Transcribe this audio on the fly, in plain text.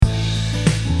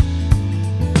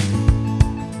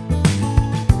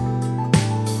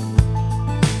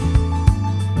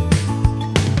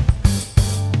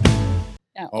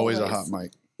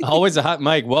mic. Always a hot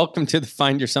mic. Welcome to the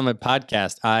Find Your Summit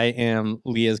podcast. I am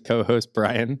Leah's co-host,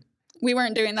 Brian. We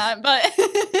weren't doing that, but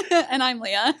and I'm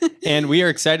Leah. And we are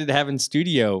excited to have in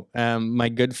studio my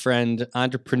good friend,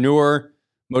 entrepreneur,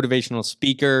 motivational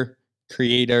speaker,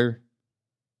 creator,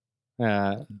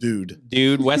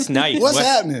 dude, Wes Knight. What's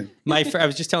happening? I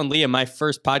was just telling Leah, my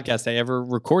first podcast I ever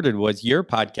recorded was your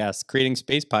podcast, Creating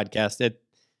Space Podcast. And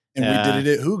we did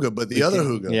it at Huga, but the other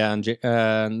Huga.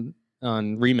 Yeah,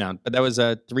 on Remount. But that was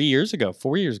 3 years ago,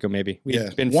 4 years ago, maybe.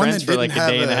 We've been One friends for like a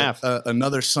day and a half.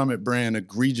 Another Summit brand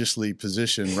egregiously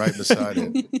positioned right beside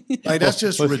it. Like, that's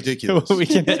just ridiculous.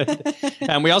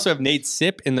 And we also have Nate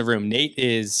Sip in the room. Nate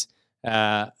is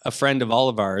a friend of all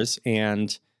of ours,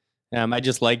 and I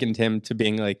just likened him to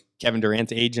being like Kevin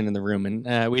Durant's agent in the room.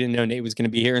 And we didn't know Nate was going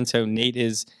to be here, and so Nate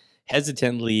is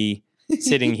hesitantly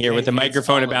sitting here with a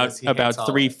microphone about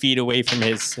 3 feet away from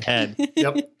his head.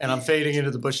 Yep, and I'm fading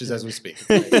into the bushes as we speak.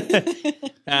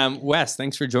 Wes,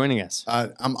 thanks for joining us.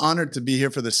 I'm honored to be here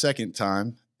for the second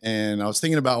time. And I was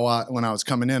thinking about when I was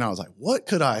coming in, I was like, what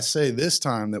could I say this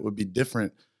time that would be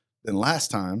different than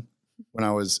last time when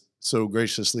I was so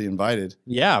graciously invited?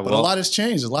 Yeah. But a lot has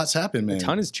changed. A lot's happened, man. A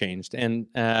ton has changed. And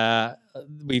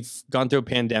we've gone through a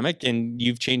pandemic, and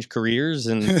you've changed careers.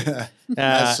 And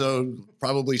so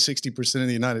probably 60% of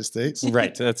the United States.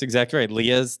 Right. That's exactly right.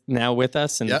 Leah's now with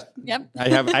us. And Yep. I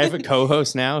have a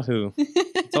co-host now who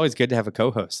it's always good to have a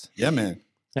co-host. Yeah, man.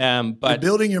 But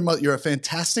you're a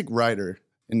fantastic writer,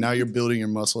 and now you're building your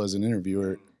muscle as an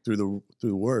interviewer through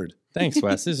the word. Thanks,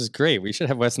 Wes. This is great. We should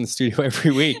have Wes in the studio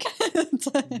every week.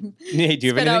 Nate, do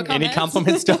you have any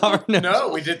compliments to offer? No,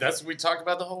 we did. That's what we talked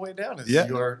about the whole way down.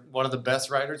 You're one of the best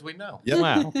writers we know. Yeah.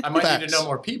 Wow. I might need to know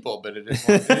more people, but it is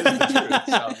the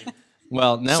truth. So.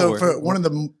 Well, now so for one of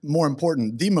the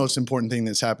most important thing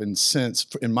that's happened since,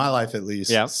 in my life at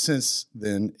least, since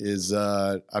then is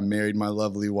I married my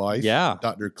lovely wife,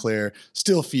 Dr. Claire,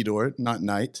 still Fedor, not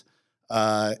Knight.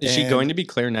 Is she going to be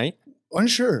Claire Knight?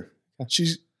 Unsure.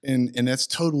 She's and that's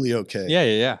totally okay.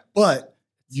 Yeah. But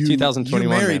you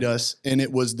 2021 married us, and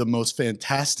it was the most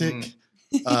fantastic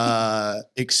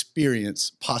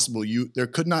experience possible. There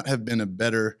could not have been a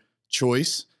better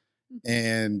choice.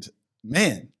 And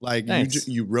man, like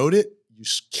you wrote it, you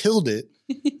killed it.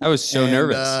 I was so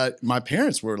nervous. My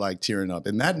parents were like tearing up,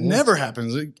 and that never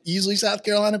happens. Like, easily South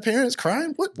Carolina parents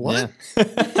crying. What?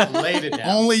 Yeah. Laid it down.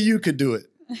 Only you could do it.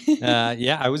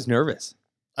 I was nervous.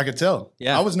 I could tell.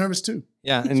 Yeah, I was nervous too.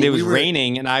 Yeah, and it was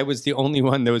raining, and I was the only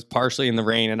one that was partially in the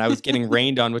rain, and I was getting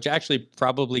rained on, which actually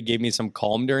probably gave me some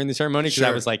calm during the ceremony because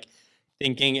I was like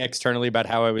thinking externally about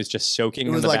how I was just soaking. It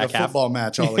was like a football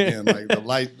match all again.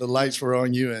 Like the lights were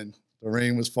on you, and the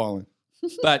rain was falling.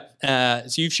 But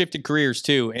so you've shifted careers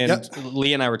too, and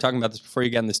Lee and I were talking about this before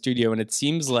you got in the studio, and it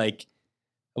seems like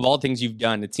of all things you've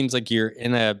done, it seems like you're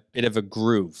in a bit of a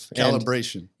groove.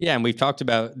 Calibration. And we've talked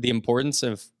about the importance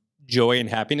of joy and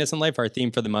happiness in life. Our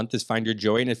theme for the month is Find Your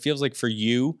Joy. And it feels like for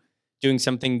you, doing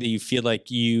something that you feel like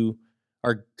you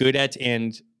are good at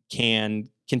and can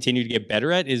continue to get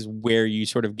better at is where you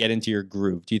sort of get into your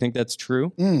groove. Do you think that's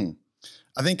true?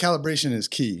 I think calibration is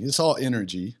key. It's all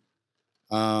energy.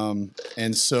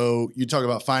 And so you talk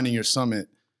about finding your summit.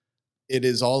 It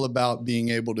is all about being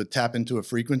able to tap into a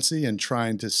frequency and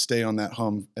trying to stay on that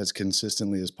hum as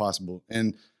consistently as possible.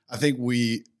 And I think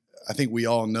we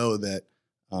all know that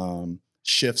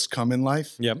shifts come in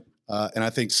life. Yep. And I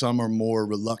think some are more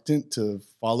reluctant to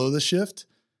follow the shift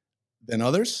than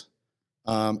others.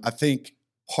 I think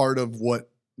part of what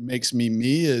makes me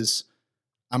is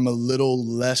I'm a little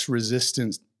less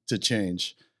resistant to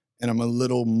change, and I'm a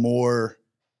little more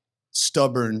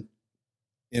stubborn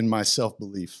in my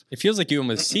self-belief. It feels like you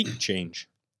almost seek change.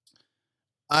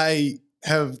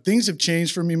 Things have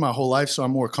changed for me my whole life, so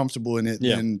I'm more comfortable in it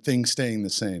than things staying the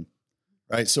same.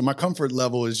 Right. So my comfort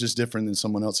level is just different than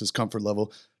someone else's comfort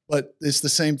level. But it's the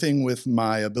same thing with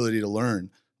my ability to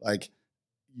learn. Like,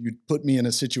 you put me in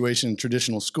a situation in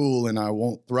traditional school and I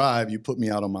won't thrive. You put me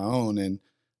out on my own, and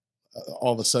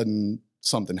all of a sudden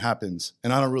something happens.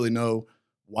 And I don't really know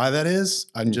why that is.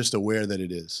 I'm just aware that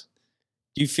it is.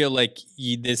 Do you feel like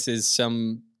this is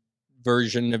some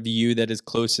version of you that is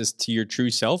closest to your true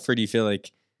self? Or do you feel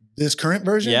like this current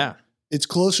version? Yeah. It's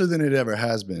closer than it ever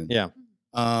has been. Yeah.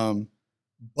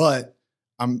 But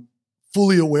I'm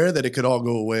fully aware that it could all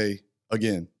go away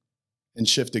again and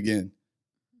shift again.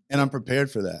 And I'm prepared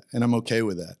for that, and I'm okay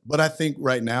with that. But I think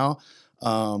right now,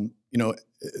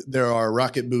 there are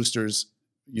rocket boosters,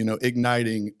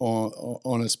 igniting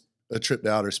on a trip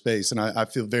to outer space. And I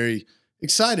feel very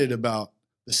excited about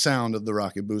the sound of the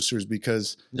rocket boosters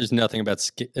because there's nothing about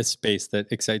space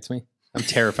that excites me. I'm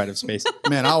terrified of space.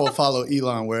 Man, I will follow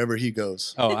Elon wherever he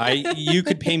goes. Oh, you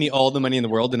could pay me all the money in the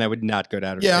world and I would not go to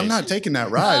outer space. Yeah, I'm not taking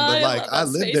that ride, but like I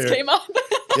love that live space there. Came up.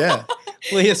 Yeah,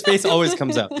 Leah, space always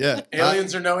comes up. yeah.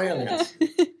 Aliens or no aliens?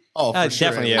 Oh, for sure.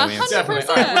 Definitely aliens. aliens. Definitely.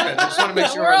 All right, we're good. I just want to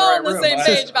make sure We're all on in the right same room.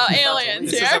 page about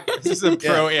aliens here. This is a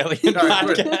pro-alien All right,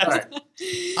 good. podcast. All right.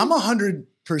 I'm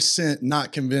 100%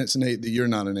 not convinced, Nate, that you're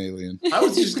not an alien. I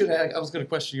was gonna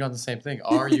question you on the same thing.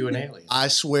 Are you an alien? I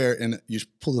swear, and you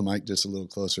should pull the mic just a little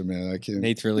closer, man. I can't.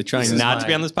 Nate's really This trying is not to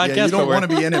be mine. on this Yeah, podcast. you don't but want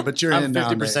to be in it, but you're I'm in now.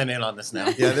 50% Nate. in on this now.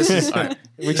 Yeah, this is. All right.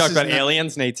 we this talked is about not-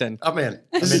 aliens. Nate's in. I'm in.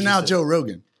 This is now interested. Joe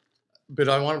Rogan. But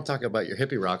I want to talk about your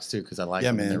hippie rocks too, because I like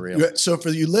Yeah, them. They're man. real. So for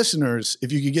you listeners,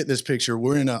 if you could get this picture,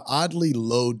 we're in an oddly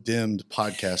low dimmed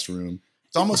podcast room.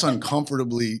 It's almost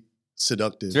uncomfortably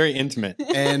seductive. It's very intimate.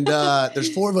 And there's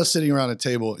 4 of us sitting around a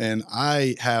table, and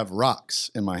I have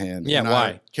rocks in my hand. Yeah, and why?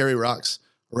 I carry rocks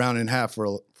around in half for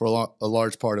a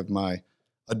large part of my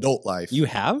adult life. You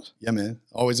have? Yeah, man.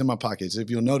 Always in my pockets. If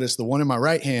you'll notice, the one in my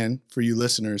right hand, for you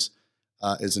listeners,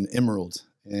 is an emerald.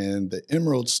 And the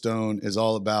emerald stone is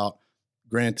all about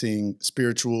granting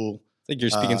spiritual. It's like you're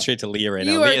speaking straight to Leah right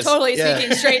now. You are Leah's- totally yeah.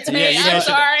 speaking straight to me. Yeah, you I'm guys should-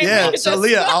 sorry. Yeah. So Just-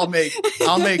 Leah, I'll make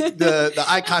the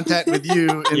eye contact with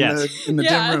you in Yes. the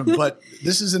Yeah. dim room. But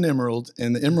this is an emerald,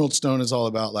 and the emerald stone is all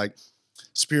about like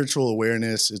spiritual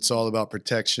awareness. It's all about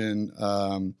protection,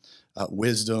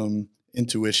 wisdom,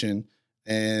 intuition.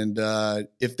 And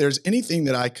if there's anything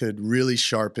that I could really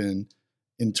sharpen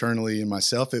internally in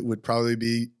myself, it would probably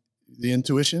be the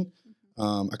intuition.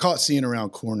 I call it seeing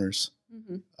around corners.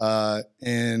 Mhm.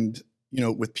 And,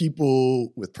 with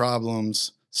people, with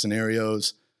problems,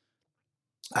 scenarios,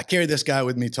 I carry this guy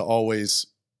with me to always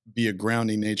be a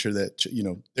grounding nature that,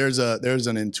 there's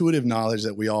an intuitive knowledge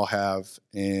that we all have.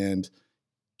 And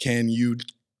can you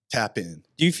tap in?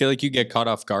 Do you feel like you get caught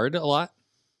off guard a lot?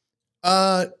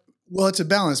 Well, it's a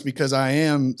balance because I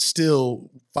am still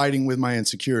fighting with my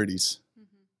insecurities.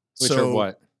 Which are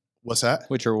what? What's that?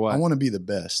 Which are what? I want to be the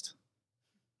best.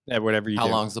 At whatever you How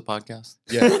do. long's the podcast?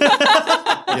 Yeah.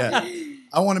 Yeah.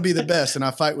 I want to be the best, and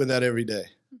I fight with that every day.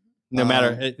 No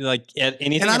matter, like, at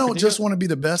anything. And I in don't particular? just want to be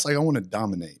the best, like I want to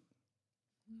dominate.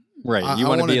 Right. I You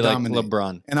want to wanna be like dominate.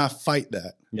 LeBron. And I fight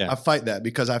that. Yeah. I fight that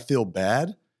because I feel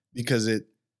bad because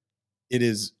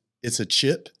it's a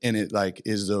chip and it like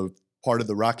is a part of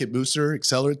the rocket booster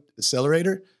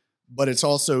accelerator, but it's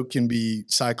also can be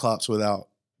Cyclops without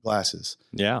glasses.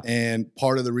 Yeah. And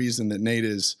part of the reason that Nate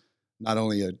is not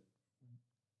only a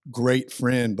great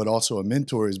friend, but also a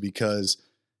mentor is because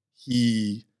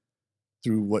he,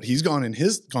 through what he's gone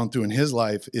through in his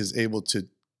life, is able to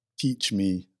teach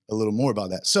me a little more about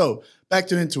that. So back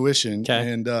to intuition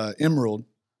and emerald.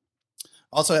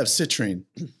 I also have citrine.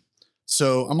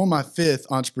 So I'm on my 5th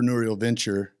entrepreneurial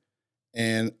venture,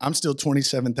 and I'm still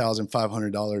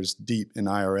 $27,500 deep in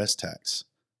IRS tax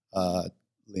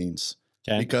liens.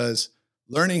 Okay. Because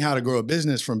learning how to grow a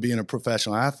business from being a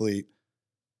professional athlete,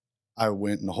 I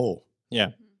went in the hole.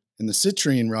 Yeah. And the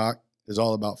citrine rock is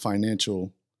all about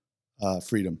financial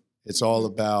freedom. It's all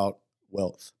about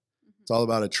wealth. It's all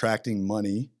about attracting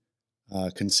money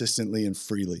consistently and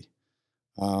freely.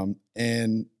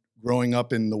 And growing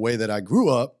up in the way that I grew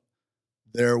up,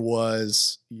 there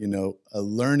was, a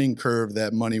learning curve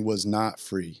that money was not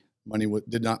free. Money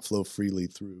did not flow freely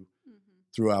through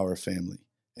our family.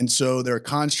 And so there are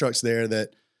constructs there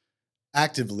that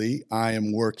actively I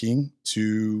am working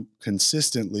to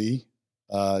consistently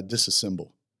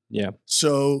disassemble. Yeah.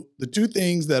 So the 2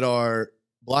 things that are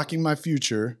blocking my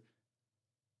future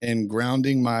and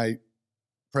grounding my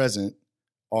present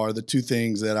are the 2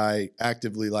 things that I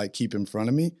actively keep in front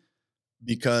of me,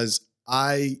 because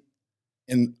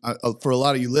for a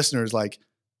lot of you listeners,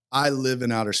 I live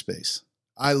in outer space.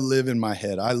 I live in my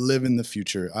head. I live in the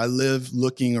future. I live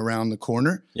looking around the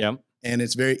corner. Yeah. And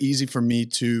it's very easy for me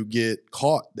to get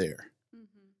caught there.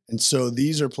 And so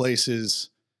these are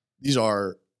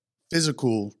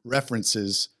physical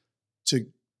references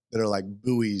that are like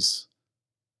buoys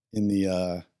in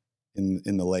the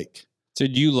lake. So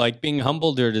do you like being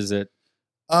humbled, or does it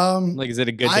is it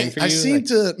a good thing for you? I seem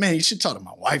to, man, you should talk to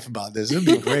my wife about this. It'd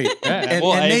be great. Yeah,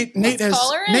 and Nate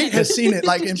has seen it.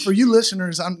 And for you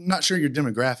listeners, I'm not sure your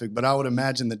demographic, but I would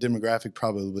imagine the demographic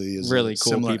probably is really a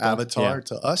cool similar people. avatar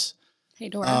to us. Hey,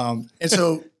 Dora. And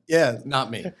so, yeah, Not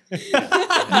me.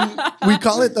 we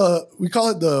call it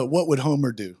the what would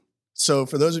Homer do? So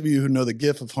for those of you who know the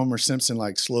gif of Homer Simpson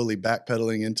slowly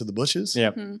backpedaling into the bushes,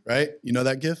 Yep. right? You know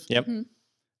that gif? Yep.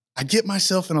 I get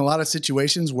myself in a lot of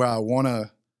situations where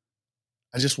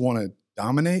I just want to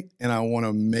dominate, and I want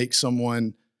to make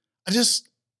someone. I just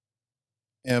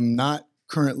am not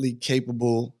currently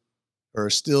capable or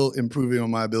still improving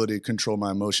on my ability to control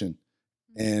my emotion.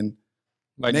 And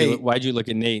why'd you look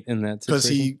at Nate in that situation? Because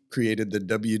he created the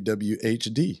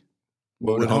WWHD.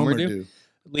 What would Homer do?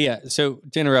 Leah, so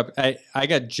to interrupt, I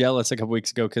got jealous a couple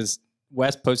weeks ago because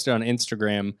Wes posted on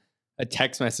Instagram a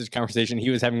text message conversation he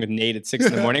was having with Nate at 6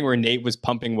 a.m. where Nate was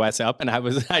pumping Wes up. And I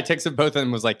texted both of them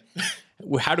and was like,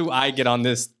 how do I get on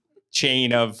this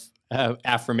chain of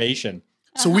affirmation?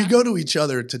 So we go to each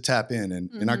other to tap in,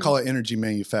 and I call it energy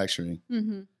manufacturing.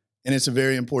 And it's a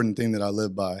very important thing that I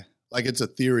live by. Like, it's a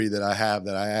theory that I have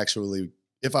that I actually,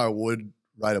 if I would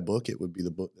write a book, it would be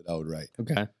the book that I would write.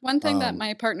 Okay. One thing that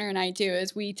my partner and I do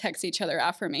is we text each other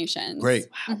affirmations. Great.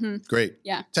 Great.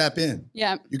 Yeah. Tap in.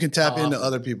 Yeah. You can tap into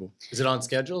other people. Is it on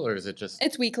schedule or is it just?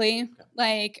 It's weekly.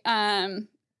 Okay.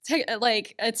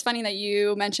 Like, it's funny that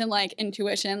you mentioned like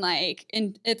intuition,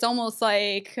 it's almost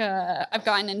like I've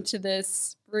gotten into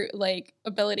this like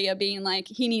ability of being like,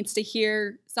 he needs to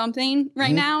hear something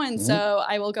right now. And so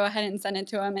I will go ahead and send it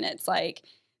to him. And it's like,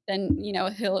 then,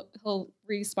 he'll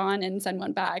respond and send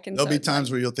one back. And there'll be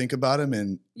times where you'll think about him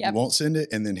and you won't send it,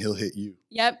 and then he'll hit you.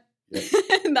 Yep.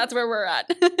 That's where we're at.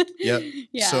 Yep.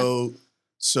 Yeah.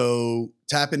 So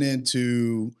tapping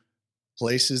into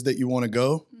places that you want to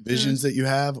go, visions that you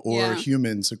have, or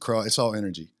humans across, it's all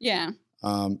energy. Yeah.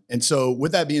 And so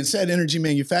with that being said, energy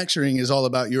manufacturing is all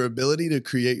about your ability to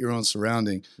create your own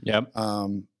surrounding. Yep.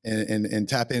 And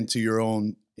tap into your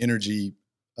own energy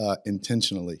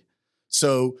intentionally.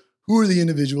 So who are the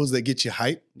individuals that get you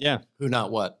hype? Yeah. Who,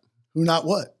 not what? Who, not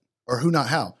what? Or who, not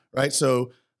how, right?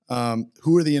 So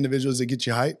who are the individuals that get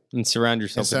you hype? And surround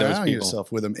yourself with those people. Surround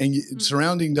yourself with them. And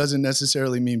surrounding doesn't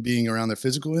necessarily mean being around their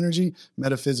physical energy.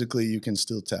 Metaphysically, you can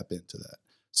still tap into that.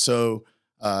 So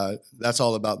that's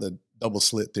all about the double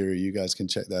slit theory. You guys can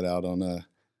check that out on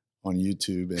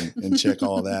YouTube and check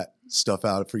all that stuff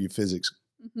out for you physics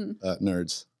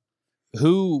nerds.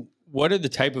 What are the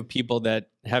type of people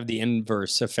that have the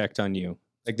inverse effect on you?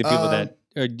 Like the people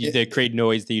that create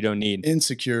noise that you don't need?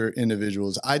 Insecure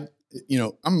individuals.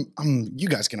 You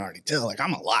guys can already tell, like,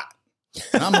 I'm a lot.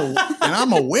 And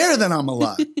I'm aware that I'm a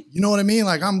lot. You know what I mean?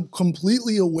 Like, I'm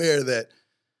completely aware that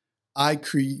I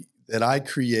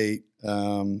create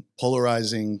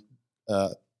polarizing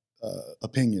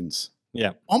opinions.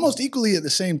 Yeah. Almost equally at the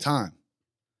same time.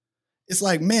 It's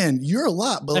like, man, you're a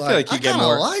lot, but I feel like you get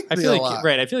more. I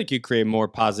feel like you create more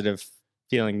positive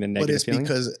feeling than negative feeling.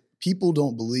 But it's because people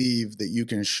don't believe that you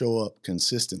can show up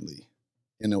consistently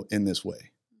in this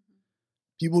way.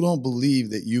 People don't believe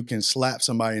that you can slap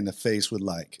somebody in the face with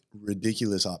like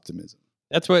ridiculous optimism.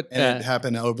 That's what it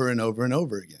happened over and over and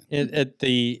over again. At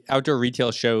the outdoor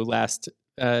retail show last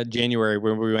January,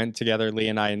 when we went together, Lee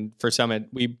and I, and for Summit,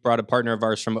 we brought a partner of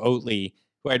ours from Oatly,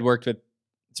 who I'd worked with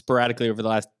sporadically over the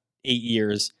last 8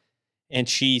 years. And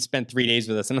she spent 3 days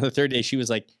with us. And on the third day, she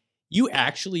was like, you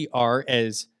actually are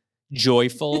as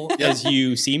joyful as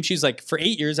you seem. She's like, for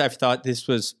 8 years, I've thought this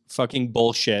was fucking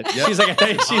bullshit. Yep.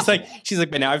 She's like,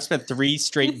 but now I've spent 3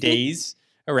 straight days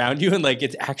around you and like,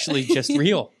 it's actually just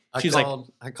real.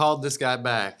 I called this guy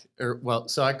back.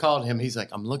 So I called him. He's like,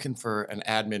 I'm looking for an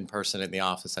admin person in the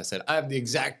office. I said, I have the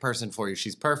exact person for you.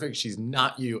 She's perfect. She's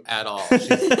not you at all.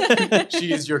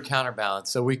 She is your counterbalance.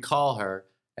 So we call her.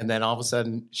 And then all of a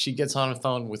sudden, she gets on the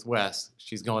phone with Wes.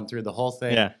 She's going through the whole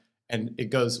thing. Yeah. And it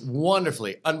goes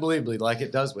wonderfully, unbelievably, like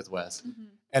it does with Wes. Mm-hmm.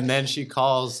 And then she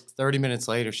calls 30 minutes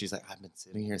later. She's like, I've been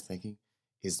sitting here thinking,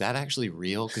 is that actually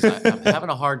real? Because I'm having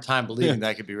a hard time believing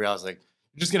that could be real. I was like,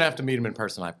 you're just going to have to meet him in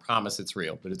person. I promise it's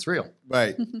real, but it's real.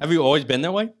 Right. Have you always been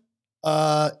that way?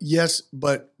 Yes,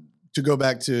 but to go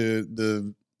back to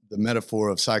the metaphor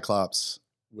of Cyclops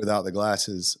without the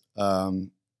glasses,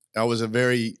 I was a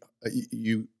very...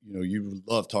 You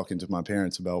love talking to my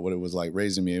parents about what it was like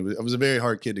raising me. I was a very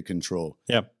hard kid to control.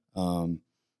 Yeah. Don't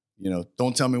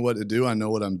tell me what to do. I know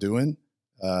what I'm doing.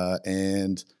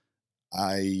 And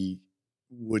I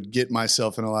would get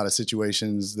myself in a lot of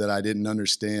situations that I didn't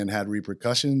understand had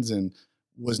repercussions and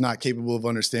was not capable of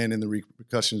understanding the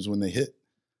repercussions when they hit.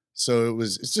 So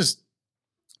it's just,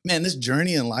 man, this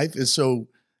journey in life is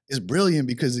brilliant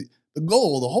because the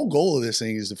whole goal of this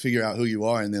thing is to figure out who you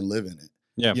are and then live in it.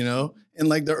 Yeah. And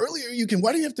like the earlier you can,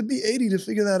 why do you have to be 80 to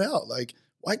figure that out? Like,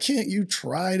 why can't you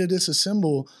try to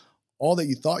disassemble all that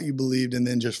you thought you believed and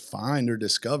then just find or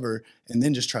discover and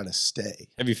then just try to stay?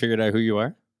 Have you figured out who you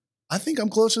are? I think I'm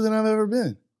closer than I've ever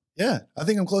been. Yeah, I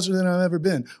think I'm closer than I've ever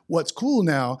been. What's cool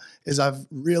now is I've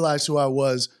realized who I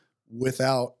was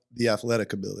without the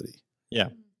athletic ability. Yeah.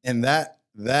 And that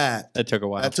took a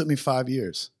while. That took me 5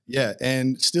 years. Yeah,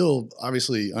 and still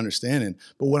obviously understanding.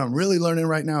 But what I'm really learning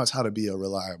right now is how to be a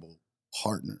reliable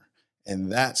partner. And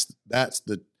that's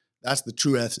the That's the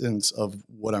true essence of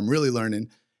what I'm really learning.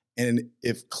 And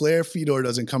if Claire Fedor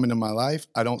doesn't come into my life,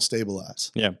 I don't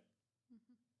stabilize. Yeah.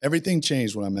 Everything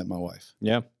changed when I met my wife.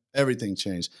 Yeah. Everything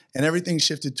changed. And everything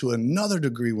shifted to another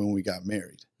degree when we got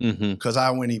married, because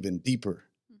I went even deeper.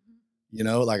 You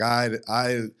know, like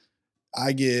I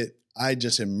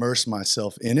just immerse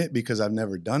myself in it because I've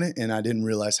never done it, and I didn't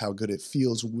realize how good it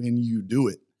feels when you do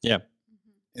it. Yeah.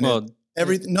 And well,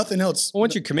 everything, nothing else. Well,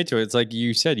 once you commit to it, it's like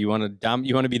you said, you want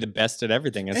to be the best at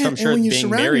everything. And so I'm And sure when you being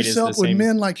surround married is the yourself with same.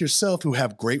 men like yourself who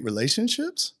have great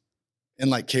relationships and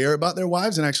like care about their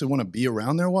wives and actually want to be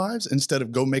around their wives instead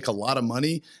of go make a lot of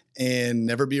money and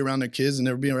never be around their kids and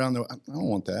never be around their, I don't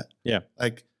want that. Yeah.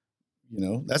 Like, you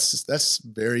know, that's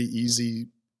very easy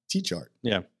T-chart.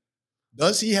 Yeah.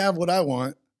 Does he have what I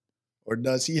want or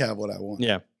does he have what I want?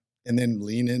 Yeah. And then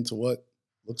lean into what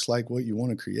looks like what you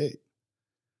want to create.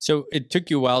 So it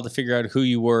took you a while to figure out who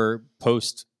you were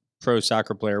post pro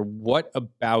soccer player. What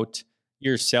about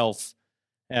yourself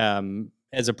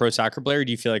as a pro soccer player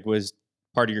do you feel like was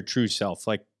part of your true self?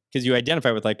 Like, because you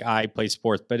identify with like, I play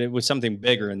sports, but it was something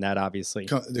bigger than that, obviously.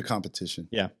 The competition.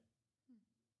 Yeah.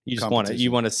 You just want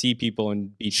to see people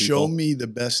and beat people. Show me the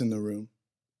best in the room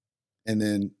and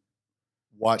then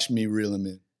watch me reel them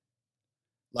in.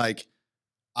 Like,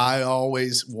 I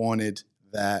always wanted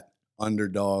that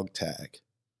underdog tag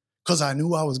because I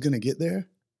knew I was going to get there.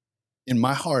 In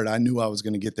my heart, I knew I was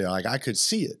going to get there. Like, I could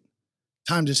see it.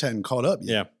 Time just hadn't caught up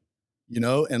yet. Yeah. You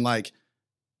know, and like,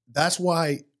 that's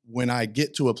why when I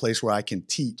get to a place where I can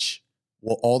teach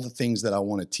all the things that I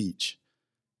want to teach,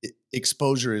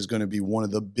 exposure is going to be one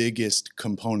of the biggest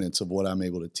components of what I'm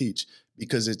able to teach,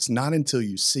 because it's not until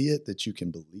you see it that you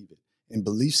can believe it. And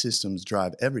belief systems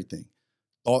drive everything.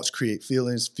 Thoughts create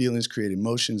feelings, feelings create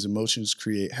emotions, emotions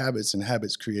create habits, and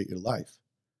habits create your life.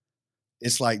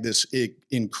 It's like this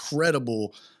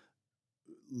incredible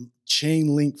chain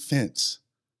link fence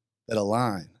that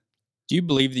align. Do you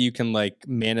believe that you can like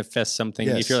manifest something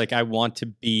Yes. if you're like, I want to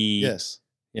be? Yes.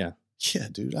 Yeah. Yeah,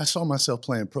 dude. I saw myself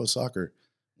playing pro soccer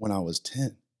when I was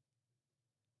 10.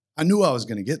 I knew I was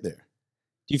going to get there.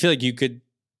 Do you feel like you could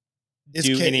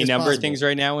do any it's number possible. of things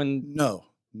right now? And No.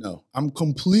 I'm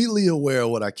completely aware of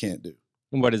what I can't do.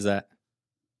 what is that?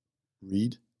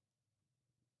 Read.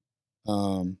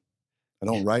 I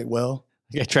don't write well.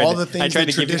 I tried All to, the things I tried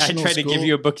the to give you, I traditional tried to give school-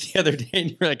 you a book the other day, and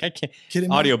you were like, I can't. Kidding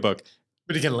me? Audiobook.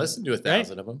 But you can listen to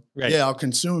 1,000 of them. Right. Yeah, I'll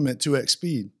consume at 2x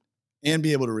speed and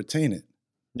be able to retain it.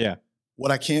 Yeah.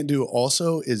 What I can't do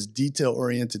also is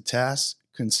detail-oriented tasks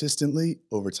consistently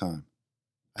over time.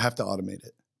 I have to automate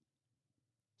it.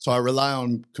 So I rely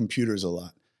on computers a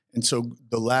lot. And so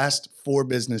the last 4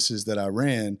 businesses that I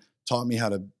ran taught me how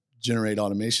to generate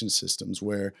automation systems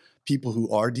where people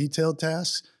who are detailed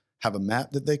tasks have a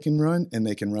map that they can run, and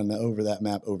they can run over that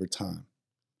map over time.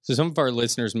 So some of our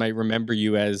listeners might remember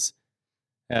you as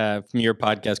from your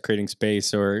podcast, Creating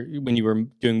Space, or when you were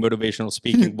doing motivational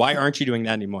speaking. Why aren't you doing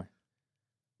that anymore?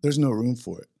 There's no room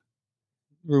for it.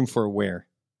 Room for where?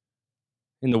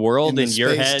 In the world, in, the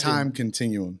your head? space-time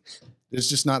continuum. It's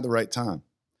just not the right time.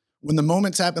 When the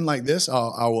moments happen like this,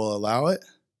 I will allow it,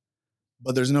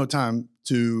 but there's no time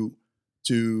to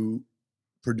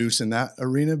produce in that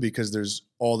arena because there's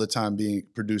all the time being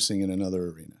producing in another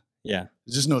arena. Yeah.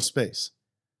 There's just no space.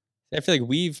 I feel like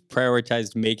we've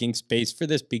prioritized making space for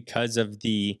this because of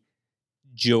the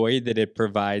joy that it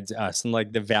provides us and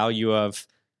like the value of,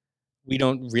 we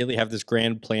don't really have this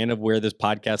grand plan of where this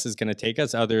podcast is going to take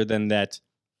us, other than that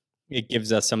it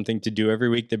gives us something to do every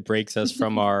week that breaks us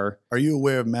from our. Are you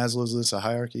aware of Maslow's list of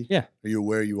hierarchy? Yeah. Are you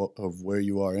aware of where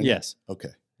you are in it? Yes.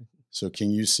 Okay. So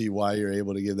can you see why you're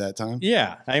able to give that time?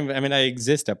 Yeah. I mean, I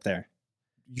exist up there.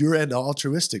 You're at the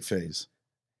altruistic phase.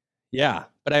 Yeah.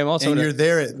 But I'm also. And you're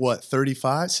there at what,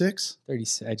 35, 6? 30.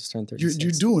 I just turned 36.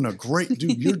 You're doing a great,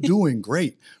 dude. You're doing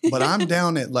great. But I'm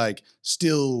down at like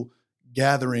still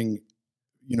gathering,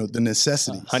 the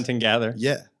necessities. Hunt and gather.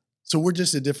 Yeah. So we're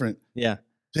just at different Yeah.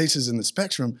 places in the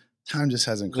spectrum. Time just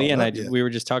hasn't caught Leah and up I, yet. we were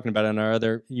just talking about it on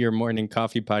our Your Morning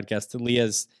Coffee podcast.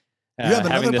 Leah's You have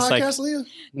having another this podcast, Leah?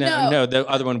 no, the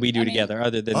other one we do I mean, together,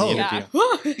 other than Oh. the interview.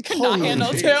 Yeah. Could not Holy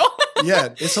handle shit. 2. Yeah,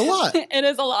 it's a lot. It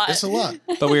is a lot. It's a lot.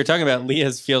 But we were talking about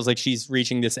Leah's feels like she's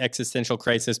reaching this existential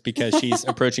crisis because she's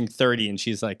approaching 30, and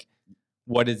she's like,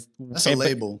 "What is?" That's a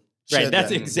label. Right. Shed That's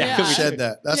that. exactly. Yeah. what Shed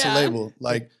that. That's Yeah. a label.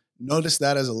 Like, notice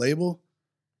that as a label.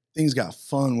 Things got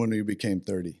fun when we became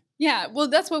 30. Yeah, well,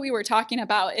 that's what we were talking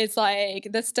about. Is like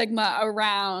the stigma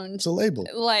around It's a label.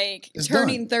 like It's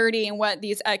turning done. 30 and what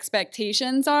these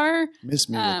expectations are. Miss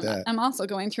me with that. I'm also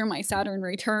going through my Saturn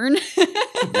return.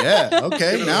 Yeah.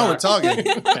 Okay. Now we're talking.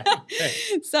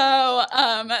 So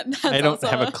that's I don't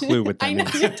have a also- clue what that I know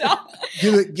means. you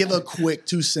don't. Give a quick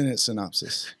 2-sentence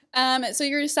synopsis. So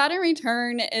your Saturn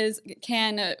return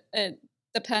it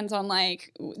depends on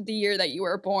like the year that you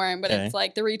were born, but Okay. it's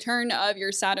like the return of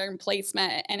your Saturn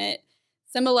placement, and it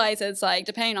symbolizes like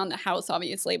depending on the house,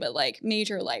 obviously, but like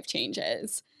major life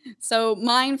changes. So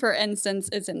mine, for instance,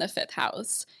 is in the 5th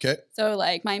house. Okay. So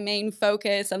like my main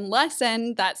focus and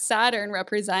lesson that Saturn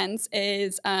represents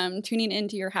is tuning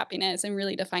into your happiness and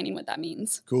really defining what that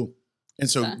means. Cool. And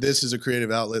so Yeah. this is a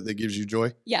creative outlet that gives you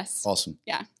joy. Yes. Awesome.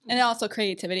 Yeah. And also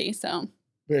creativity. So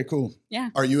Very cool. Yeah.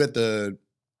 Are you at the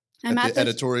I'm at at the this.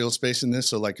 editorial space in this?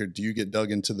 So like, or do you get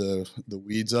dug into the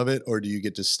weeds of it, or do you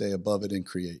get to stay above it and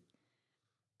create?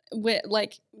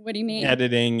 Like, what do you mean?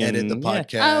 Editing and Edit the yeah.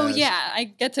 podcast. Oh yeah, I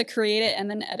get to create it and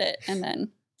then edit and then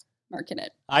market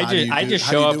it. I How do you I do- just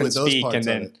how do show you up do and with those speak, parts and of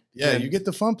then it? Yeah, then- you get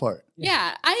the fun part.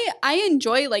 Yeah, I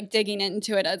enjoy like digging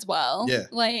into it as well. Yeah.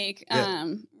 Like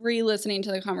Yeah. re-listening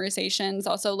to the conversations.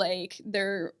 Also, like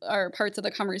there are parts of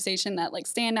the conversation that like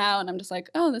stand out, and I'm just like,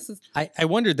 oh, this is I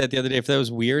wondered that the other day if that was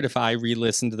weird if I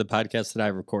re-listened to the podcast that I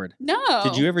record. no.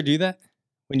 Did you ever do that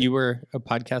when you were a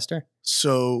podcaster?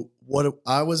 So what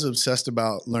I was obsessed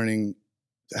about learning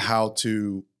how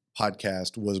to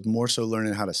podcast was more so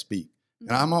learning how to speak. And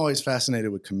I'm always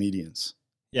fascinated with comedians.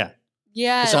 Yeah.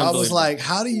 Yeah. So I was Unbelievable. like,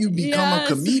 how do you become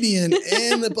Yes. a comedian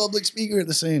and a public speaker at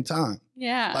the same time?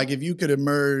 Yeah. Like if you could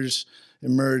emerge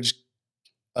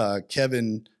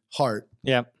Kevin Hart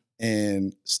Yeah.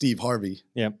 and Steve Harvey.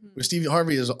 Yep. But Steve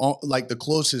Harvey is like the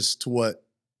closest to what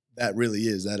that really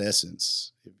is, that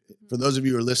essence. For those of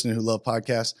you who are listening who love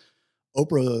podcasts,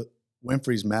 Oprah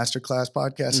Winfrey's Masterclass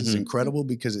podcast is Mhm. incredible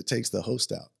because it takes the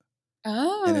host out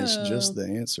Oh. and it's just the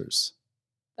answers.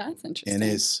 That's interesting. And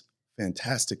it's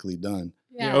fantastically done.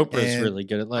 Yeah. yeah. Oprah's And- really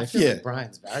good at I life. feel Yeah. like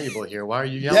Brian's valuable here. Why are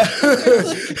you yelling?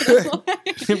 Yeah.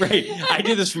 Right. I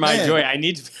do this for my Man. joy. I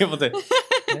need to be able to.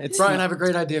 It's Brian, I have a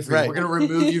great idea for you. Right. We're going to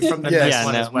remove you from the Yeah. next yeah,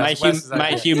 one. no, as Wes. Wes is my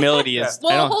idea. humility is. I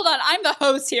Well, don't, hold on. I'm the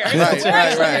host here. Right, We're right,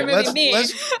 actually right. removing me.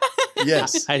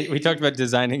 Yes. we talked about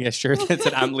designing a shirt that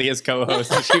said "I'm Leah's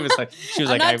co-host," and she was like,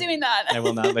 I'm not doing that. I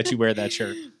will not let you wear that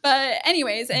shirt. But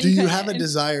anyways, Do you have a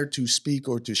desire to speak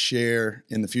or to share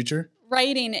in the future?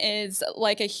 writing is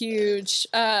like a huge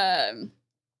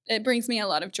it brings me a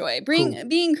lot of joy. Cool.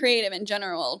 Being creative in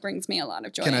general brings me a lot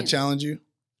of joy. Can I challenge you?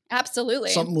 Absolutely.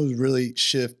 Something was really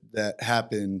shift that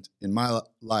happened in my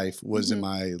life was in Mhm.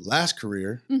 my last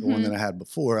career, the one Mhm. that I had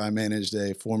before. I managed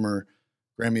a former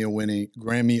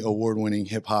Grammy award winning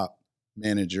hip hop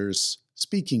manager's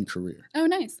speaking career. Oh,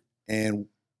 nice. And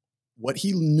what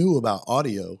he knew about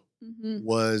audio Mm-hmm.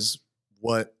 was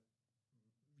what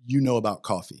you know about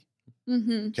coffee.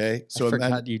 Mm-hmm. Okay. So I So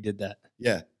forgot you did that.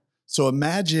 yeah. So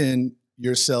imagine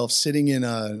yourself sitting in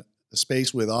a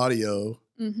space with audio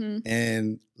Mm-hmm.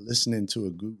 and listening to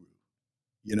a guru.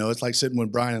 You know, it's like sitting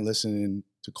with Brian and listening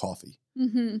to coffee.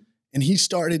 Mm-hmm. And he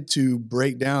started to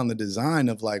break down the design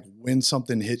of like when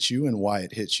something hits you and why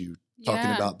it hits you.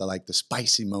 Talking about the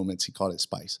spicy moments. He called it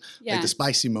spice. Yeah. Like the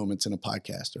spicy moments in a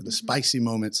podcast or the Mhm. spicy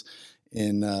moments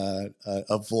in a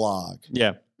vlog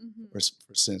Yeah. Mm-hmm. for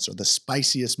sense, or the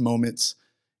spiciest moments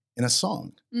in a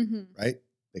song, Mm-hmm. right?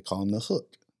 They call them the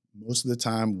hook. Most of the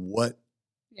time, what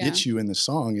Yeah. hits you in the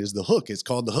song is the hook. It's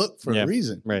called the hook for Yeah. a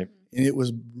reason. Right. And it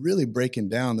was really breaking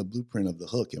down the blueprint of the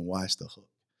hook and why it's the hook.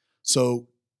 So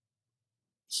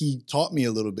he taught me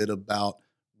a little bit about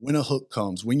when a hook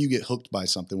comes, when you get hooked by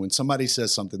something, when somebody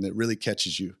says something that really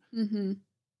catches you, Mm-hmm.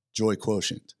 joy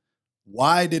quotient.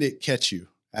 Why did it catch you?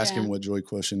 Ask him Yeah. what joy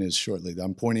quotient is shortly.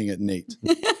 I'm pointing at Nate.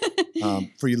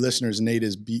 For you listeners, Nate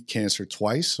has beat cancer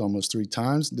twice, almost 3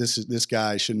 times. This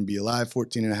guy shouldn't be alive.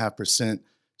 14.5%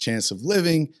 chance of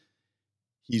living.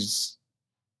 His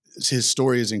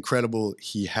story is incredible.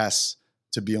 He has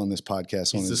to be on this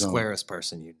podcast on He's the his own. squarest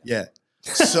person you know. Yeah.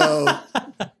 So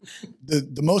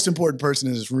the most important person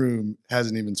in this room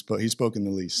hasn't even spoken. He's spoken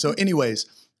the least. So, anyways,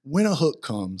 when a hook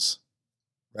comes,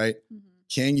 right? Mhm.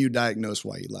 Can you diagnose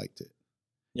why you liked it?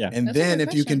 Yeah. And That's a then good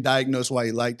if you can question. diagnose why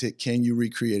you liked it, can you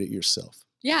recreate it yourself?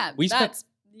 Yeah. We spent- That's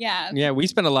yeah. Yeah, we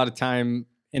spend a lot of time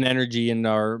and energy in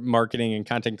our marketing and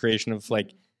content creation of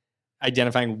like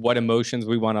identifying what emotions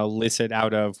we want to elicit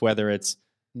out of, whether it's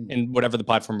in whatever the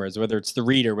platform is, whether it's the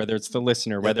reader, whether it's the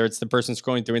listener, Yep. whether it's the person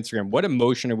scrolling through Instagram. What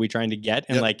emotion are we trying to get,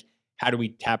 and Yep. like how do we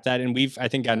tap that? And we've, I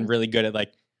think, gotten really good at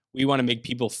like we want to make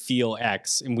people feel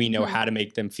X, and we know Mhm. how to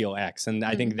make them feel X. And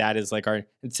I Mhm. think that is like our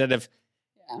instead of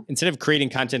creating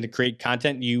content to create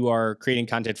content, you are creating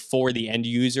content for the end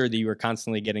user that you are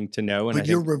constantly getting to know. And But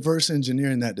you're reverse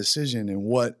engineering that decision. And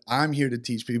what I'm here to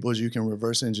teach people is you can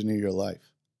reverse engineer your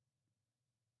life.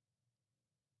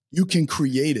 You can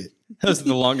create it. that was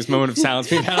the longest moment of silence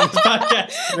we've had on this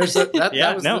podcast. That was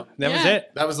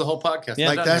it. That was the whole podcast.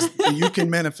 Yeah. Like you can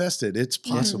manifest it. It's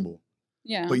possible.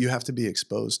 Yeah. But you have to be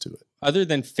exposed to it. Other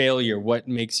than failure, what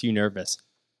makes you nervous?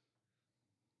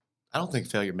 I don't think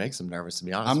failure makes them nervous, to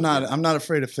be honest. I'm not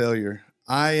afraid of failure.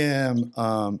 I am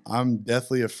I'm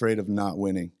deathly afraid of not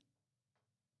winning.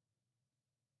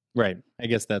 Right. I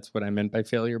guess that's what I meant by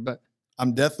failure, but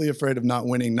I'm deathly afraid of not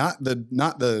winning. Not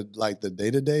the like the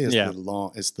day to day.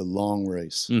 It's the long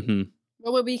race. mm-hmm.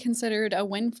 What would be considered a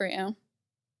win for you?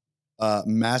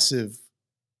 Massive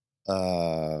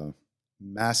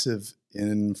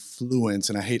influence,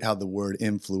 and I hate how the word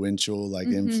influential, like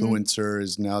influencer,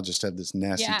 is now just have this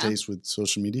nasty taste with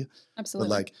social media. Absolutely.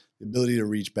 But like the ability to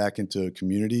reach back into a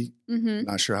community. Mm-hmm.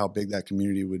 Not sure how big that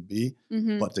community would be,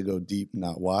 Mm-hmm. but to go deep,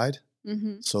 not wide.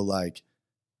 Mm-hmm. So like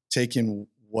taking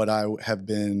what I have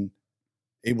been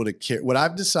able to carry, what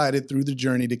I've decided through the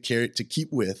journey to carry, to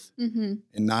keep with, Mm-hmm.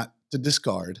 and not to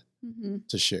discard, Mm-hmm.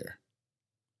 to share,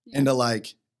 Yeah. and to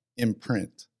like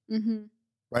imprint. Mm-hmm.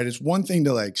 Right? It's one thing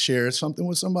to like share something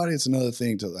with somebody. It's another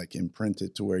thing to like imprint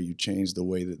it to where you change the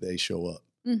way that they show up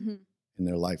Mm-hmm. and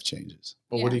their life changes.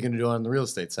 But what are you going to do on the real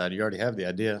estate side? You already have the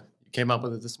idea. You came up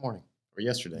with it this morning or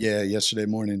yesterday. Yeah, yesterday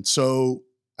morning. So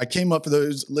I came up, for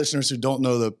those listeners who don't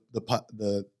know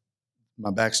my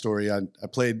backstory. I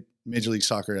played Major League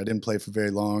Soccer. I didn't play for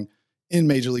very long in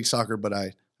Major League Soccer, but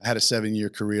I had a 7-year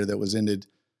career that was ended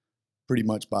pretty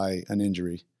much by an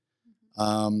injury.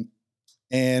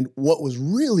 And what was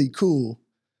really cool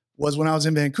was when I was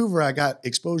in Vancouver, I got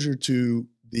exposure to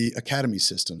the academy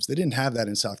systems. They didn't have that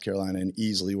in South Carolina and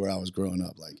Easley, where I was growing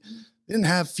up. Like, they didn't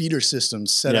have feeder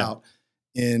systems set out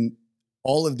in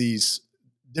all of these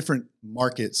different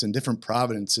markets and different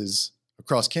provinces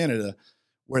across Canada,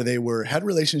 where they had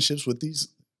relationships with these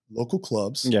local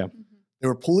clubs. yeah, They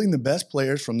were pulling the best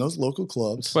players from those local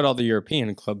clubs. that's what all the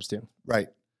European clubs do. Right.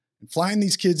 And flying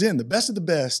these kids in, the best of the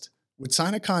best, would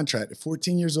sign a contract at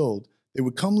 14 years old. They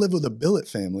would come live with a billet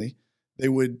family. They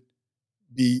would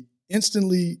be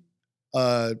instantly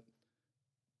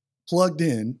plugged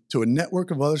in to a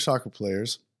network of other soccer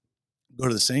players, go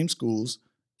to the same schools,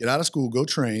 get out of school, go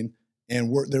train, and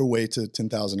work their way to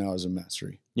 10,000 hours of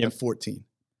mastery at 14.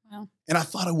 Wow. And I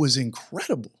thought it was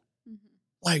incredible. Mm-hmm.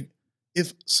 Like,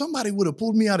 if somebody would have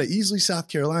pulled me out of Easley, South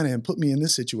Carolina, and put me in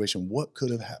this situation, what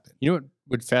could have happened? You know what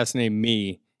would fascinate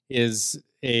me is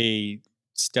a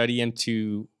study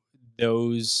into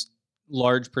those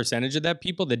large percentage of that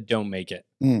people that don't make it.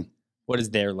 Mm. What is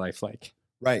their life like?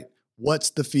 Right. What's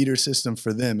the feeder system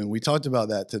for them? And we talked about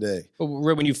that today.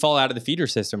 When you fall out of the feeder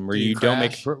system, where Do you you don't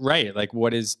make crash? right, like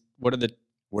what are the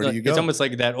Where do you go? It's almost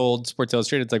like that old Sports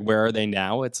Illustrated. It's like, where are they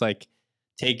now? It's like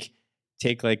take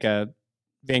like a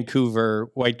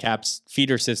Vancouver Whitecaps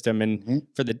feeder system, and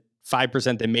for the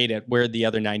 5% that made it, where are the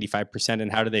other 95%,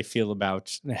 and how do they feel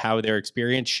about how their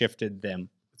experience shifted them?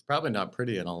 It's probably not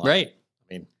pretty in a lot. Right,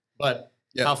 I mean, but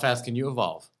Yeah. how fast can you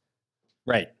evolve?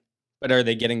 right. But are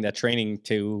they getting that training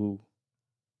to?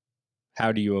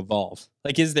 How do you evolve?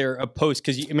 Like, is there a post?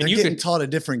 Because They're you getting could taught a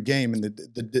different game, and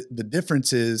the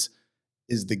difference is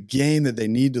the game that they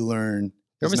need to learn.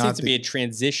 There is almost not needs to be a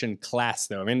transition class,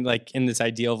 though. I mean, like in this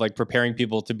idea of like preparing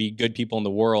people to be good people in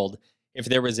the world. If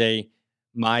there was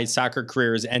my soccer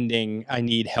career is ending, I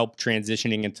need help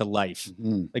transitioning into life,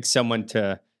 Mhm. like someone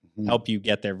to Mhm. help you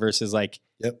get there versus like,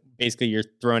 Yep. basically you're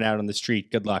thrown out on the street.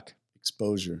 Good luck.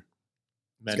 exposure.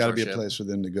 It's got to be a Mentorship. place for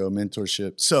them to go.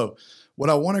 Mentorship. So what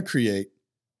I want to create,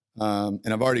 and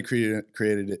I've already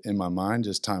created it in my mind,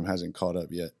 just time hasn't caught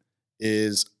up yet,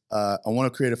 is I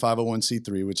want to create a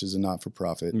 501c3, which is a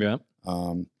not-for-profit. Yeah.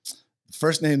 The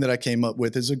first name that I came up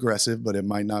with is aggressive, but it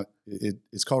might not.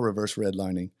 It's called reverse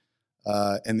redlining.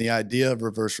 And the idea of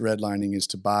reverse redlining is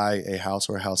to buy a house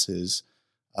or houses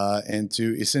and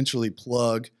to essentially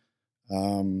plug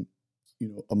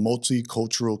a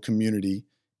multicultural community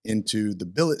into the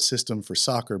billet system for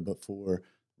soccer, but for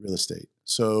real estate.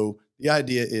 So the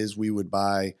idea is we would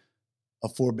buy a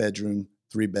 4-bedroom,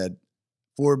 3-bath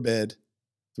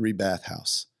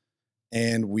house.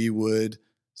 And we would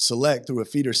select through a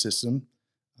feeder system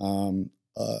of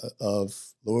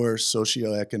lower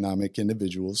socioeconomic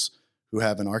individuals who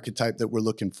have an archetype that we're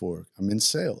looking for. I'm in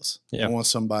sales. Yeah. I want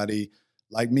somebody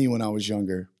like me when I was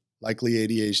younger, likely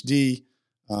ADHD,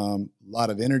 a lot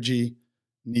of energy,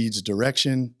 needs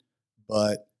direction,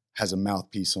 but has a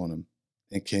mouthpiece on them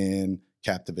and can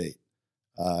captivate.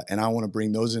 And I want to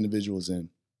bring those individuals in.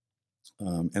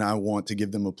 And I want to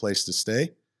give them a place to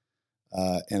stay.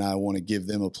 And I want to give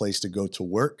them a place to go to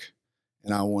work.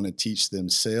 And I want to teach them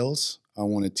sales. I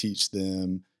want to teach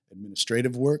them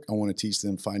administrative work. I want to teach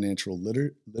them financial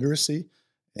literacy.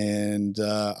 And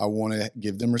I want to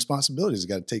give them responsibilities. They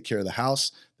got to take care of the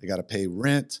house. They got to pay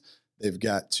rent. They've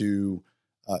got to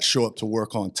show up to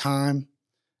work on time.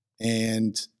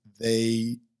 And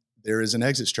there is an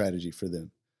exit strategy for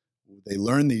them. They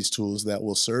learn these tools that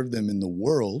will serve them in the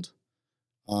world.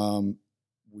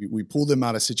 We pull them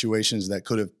out of situations that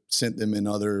could have sent them in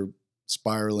other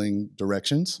spiraling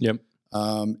directions. Yep.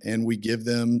 And we give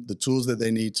them the tools that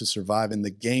they need to survive in the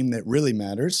game that really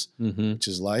matters, which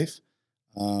is life.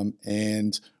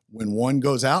 And when one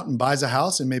goes out and buys a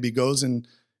house and maybe goes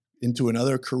into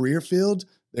another career field,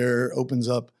 there opens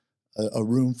up a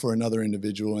room for another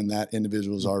individual, and that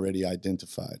individual is already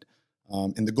identified.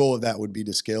 And the goal of that would be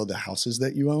to scale the houses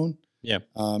that you own,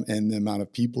 and the amount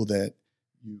of people that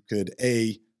you could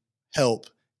help,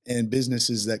 and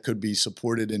businesses that could be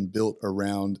supported and built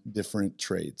around different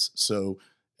trades. So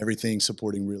everything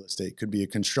supporting real estate could be a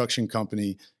construction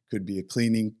company, could be a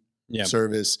cleaning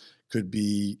service, could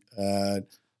be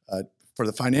for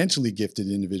the financially gifted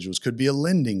individuals, could be a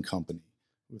lending company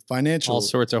with financial, all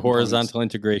sorts of horizontal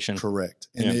integration. Correct.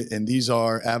 And and these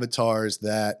are avatars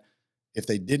that, if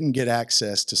they didn't get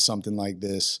access to something like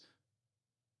this,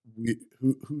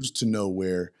 who's to know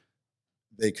where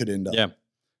they could end up? Yeah.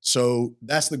 So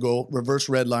that's the goal. Reverse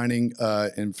redlining.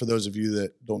 And for those of you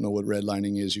that don't know what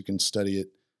redlining is, you can study it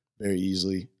very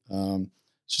easily.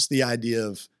 It's just the idea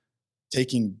of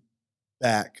taking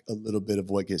back a little bit of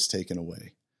what gets taken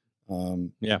away.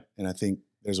 And I think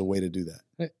there's a way to do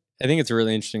that. I think it's a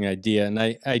really interesting idea. And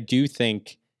I do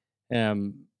think,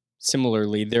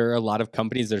 similarly, there are a lot of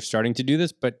companies that are starting to do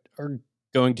this, but are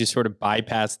going to sort of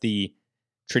bypass the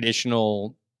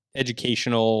traditional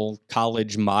educational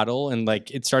college model. And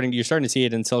like you're starting to see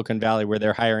it in Silicon Valley, where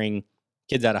they're hiring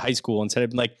kids out of high school instead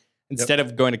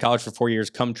of going to college for 4 years,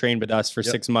 come train with us for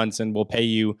 6 months and we'll pay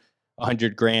you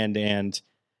 $100,000.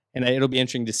 And it'll be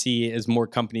interesting to see as more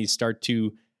companies start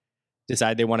to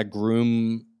decide they want to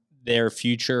groom their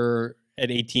future at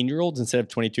 18-year-olds instead of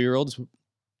 22-year-olds,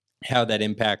 how that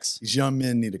impacts. These young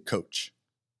men need a coach.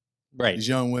 Right. These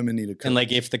young women need a coach. And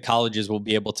like if the colleges will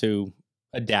be able to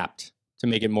adapt to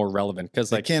make it more relevant. Because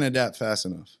they can't adapt fast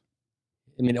enough.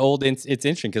 I mean, it's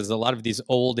interesting because a lot of these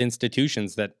old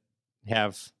institutions that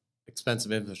have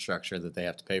expensive infrastructure that they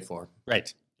have to pay for.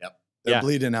 Right. Yep. They're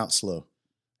bleeding out slow.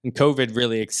 And COVID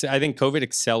really, I think COVID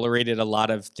accelerated a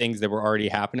lot of things that were already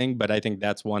happening, but I think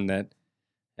that's one that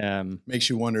makes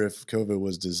you wonder if COVID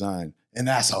was designed. And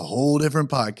that's a whole different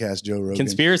podcast, Joe Rogan.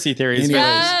 Conspiracy theories.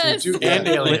 Yes. And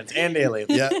aliens. And aliens.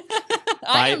 Yeah.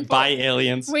 By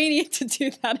aliens. We need to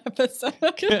do that episode.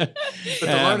 But the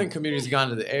learning community's gone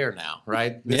to the air now,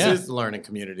 right? This is the learning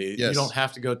community. Yes. You don't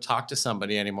have to go talk to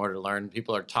somebody anymore to learn.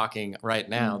 People are talking right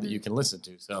now that you can listen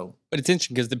to. So, but it's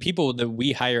interesting because the people that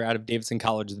we hire out of Davidson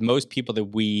College, the most people that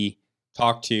we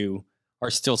talk to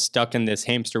are still stuck in this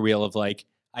hamster wheel of like,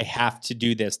 I have to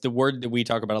do this. The word that we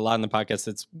talk about a lot in the podcast,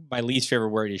 that's my least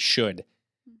favorite word, is should.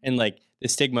 And like the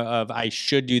stigma of I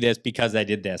should do this because I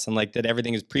did this. And like that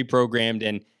everything is pre-programmed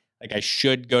and like I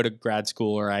should go to grad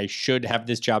school, or I should have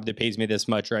this job that pays me this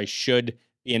much, or I should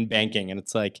be in banking. And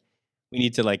it's like, we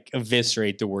need to like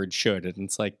eviscerate the word should. And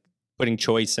it's like putting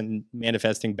choice and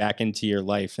manifesting back into your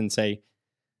life and say,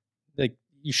 like,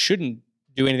 you shouldn't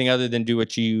do anything other than do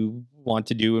what you want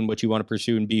to do and what you want to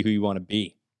pursue and be who you want to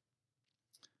be.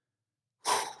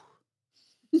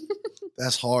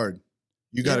 That's hard.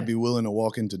 You got to be willing to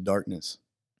walk into darkness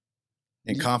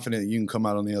and confident you can come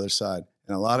out on the other side.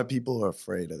 And a lot of people are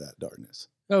afraid of that darkness.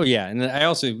 Oh yeah. And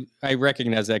I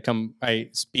recognize that I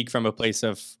speak from a place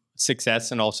of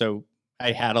success, and also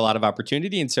I had a lot of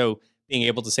opportunity. And so being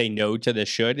able to say no to the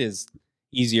should is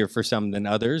easier for some than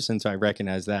others. And so I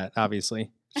recognize that,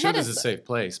 obviously. Should is a safe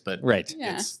place, but right.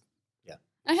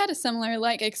 I had a similar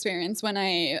like experience when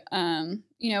I,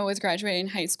 was graduating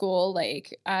high school.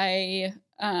 Like I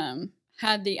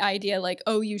had the idea like,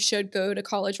 oh, you should go to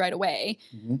college right away.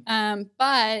 Mm-hmm.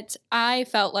 But I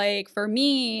felt like for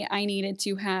me, I needed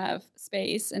to have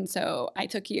space. And so I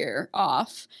took a year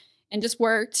off and just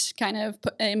worked, kind of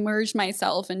immersed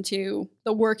myself into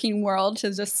the working world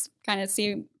to just kind of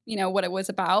see, what it was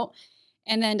about.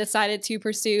 And then decided to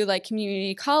pursue like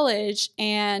community college,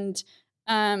 and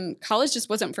college just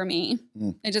wasn't for me.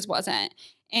 It just wasn't.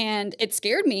 And it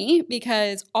scared me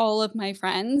because all of my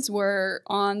friends were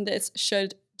on this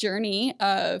should journey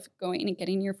of going and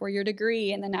getting your 4-year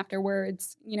degree and then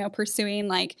afterwards, pursuing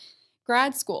like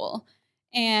grad school.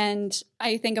 And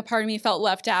I think a part of me felt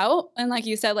left out. And like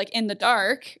you said, like in the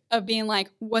dark of being like,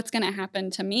 what's going to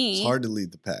happen to me? It's hard to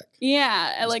lead the pack.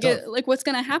 Yeah. It's Like what's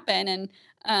going to happen?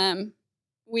 And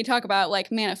we talk about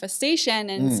like manifestation.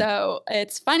 And so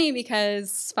it's funny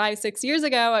because 5-6 years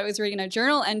ago, I was reading a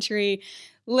journal entry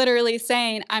literally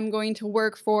saying I'm going to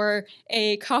work for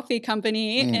a coffee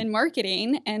company in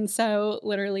marketing. And so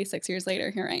literally 6 years later,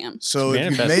 here I am. So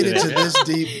if you made it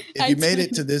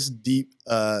to this deep,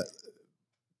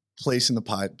 place in the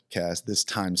podcast, this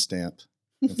timestamp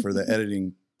for the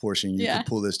editing portion, you can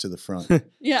pull this to the front.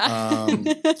 Yeah.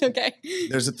 Okay.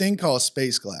 There's a thing called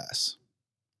Space Glass,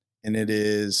 and it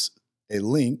is a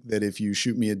link that if you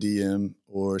shoot me a DM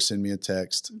or send me a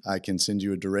text, I can send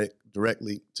you a direct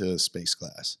link to Space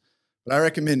Glass. But I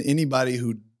recommend anybody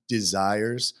who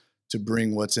desires to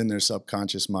bring what's in their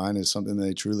subconscious mind as something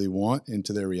they truly want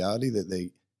into their reality that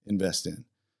they invest in.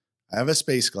 I have a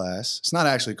Space Glass. It's not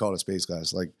actually called a Space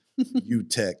Glass, like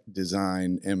UTech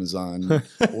Design, Amazon,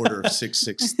 order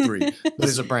 663. This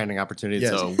is a branding opportunity.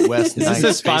 Yes. So West Is this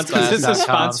a sponsor? Is this a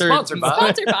sponsored by?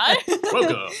 Sponsored by.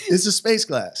 Welcome. It's a Space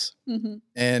Glass. Mm-hmm.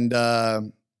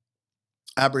 And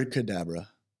abracadabra.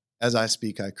 As I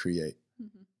speak, I create.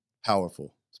 Mm-hmm.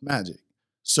 Powerful. It's magic.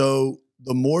 So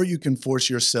the more you can force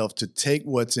yourself to take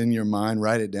what's in your mind,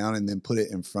 write it down, and then put it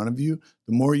in front of you,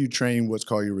 the more you train what's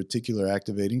called your reticular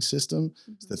activating system.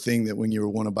 It's the thing that when you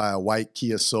want to buy a white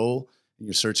Kia Soul and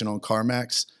you're searching on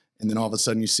CarMax, and then all of a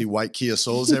sudden you see white Kia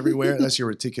Souls everywhere, that's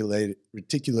your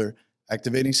reticular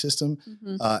activating system.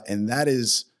 Mm-hmm. And that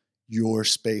is your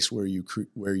space where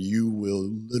you will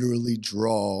literally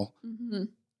draw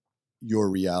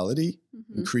your reality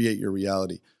and create your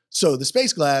reality. So the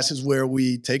Space Glass is where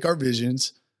we take our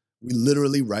visions, we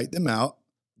literally write them out,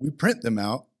 we print them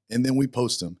out, and then we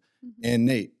post them. And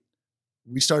Nate,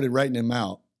 we started writing them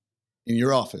out in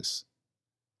your office.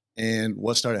 And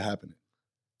what started happening?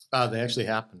 They actually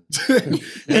happened.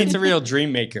 Nate's a real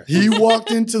dream maker. He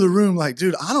walked into the room like,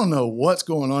 dude, I don't know what's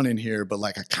going on in here, but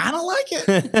like, I kind of like it.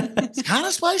 It's kind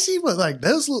of spicy, but like,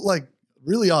 those look like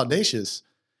really audacious.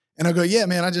 And I go, yeah,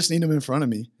 man, I just need them in front of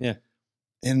me. Yeah.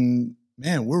 And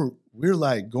man, we're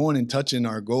like going and touching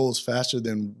our goals faster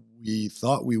than we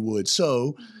thought we would.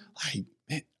 So like,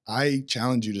 man, I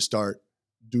challenge you to start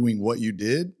doing what you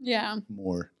did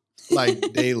more,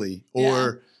 like daily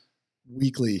or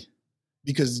weekly,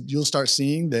 because you'll start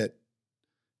seeing that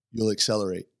you'll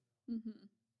accelerate.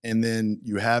 And then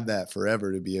you have that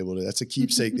forever to be able to, that's a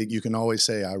keepsake that you can always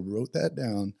say, I wrote that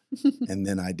down and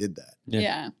then I did that.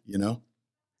 Yeah. You know?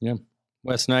 Yeah.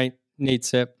 Wes Knight, Nate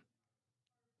Sip.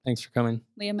 Thanks for coming.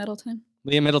 Leah Middleton.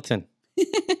 Leah Middleton,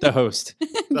 the host.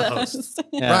 The host.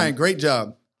 Brian, great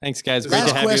job. Thanks, guys. Great to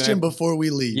Last have question you. before we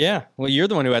leave. Yeah. Well, you're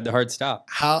the one who had the hard stop.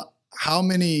 How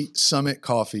many Summit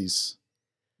coffees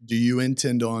do you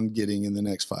intend on getting in the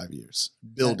next 5 years?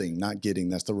 Building, not getting.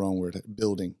 That's the wrong word.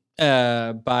 Building.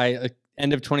 By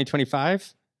end of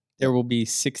 2025, there will be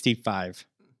 65.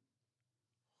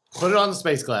 Put it on the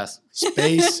Space Glass.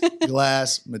 Space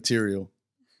Glass material.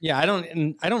 Yeah, I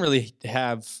don't really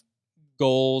have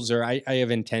goals, or I have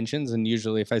intentions, and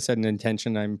usually if I set an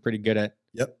intention, I'm pretty good at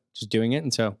just doing it.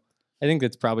 And so I think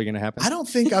that's probably going to happen. I don't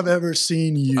think I've ever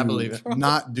seen you I believe it.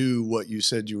 not do what you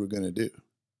said you were going to do,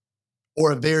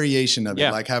 or a variation of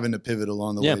it, like having to pivot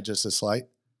along the way just a slight.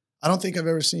 I don't think I've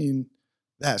ever seen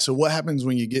that. So what happens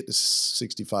when you get to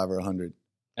 65 or 100?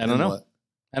 I don't know. What?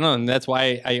 I don't know. And that's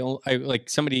why I like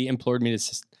somebody implored me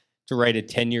to write a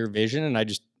 10-year vision.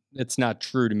 And it's not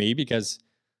true to me, because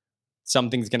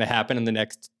something's going to happen in the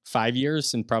next 5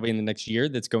 years and probably in the next year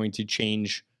that's going to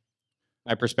change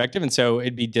my perspective. And so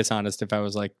it'd be dishonest if I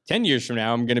was like, 10 years from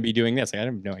now, I'm going to be doing this. Like, I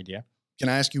have no idea. Can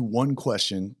I ask you one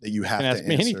question that you have to answer? Ask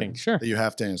me anything. Sure. That you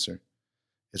have to answer.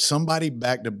 If somebody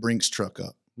backed a Brinks truck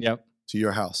up to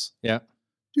your house.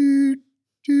 Doot,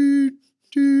 doot,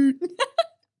 doot.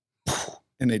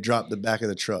 And they dropped the back of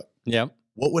the truck.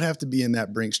 What would have to be in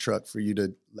that Brinks truck for you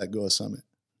to let go of Summit?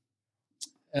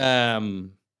 The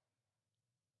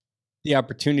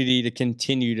opportunity to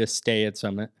continue to stay at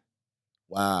Summit.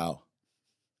 Wow.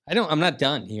 I'm not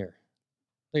done here.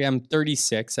 Like, I'm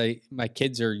 36. My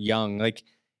kids are young. Like,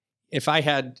 if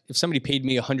somebody paid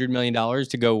me $100 million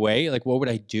to go away, like, what would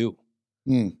I do?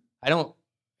 I don't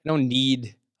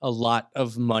need a lot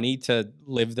of money to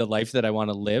live the life that I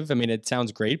want to live. I mean, it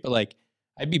sounds great, but like,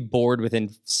 I'd be bored within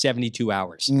 72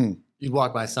 hours. You'd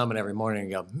walk by Summit every morning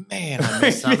and go, man, I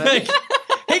miss Summit. Like,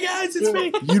 hey guys, it's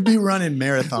me. You'd be running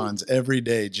marathons every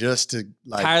day just to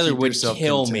like Tyler keep would yourself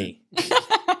kill content. me.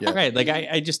 Right. Like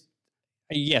I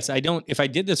yes, I don't. If I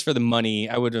did this for the money,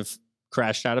 I would have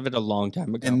crashed out of it a long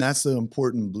time ago. And that's the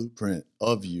important blueprint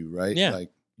of you, right? Yeah.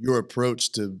 Like your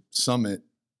approach to Summit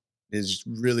is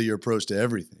really your approach to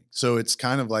everything. So it's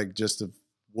kind of like just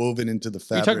woven into the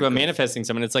fabric. You talked about of- manifesting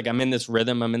someone. It's like I'm in this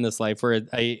rhythm. I'm in this life where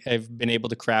I've been able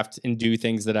to craft and do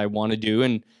things that I want to do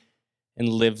and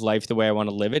live life the way I want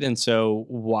to live it. And so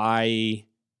why?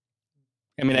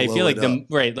 I mean, I Blow feel like it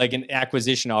up. like an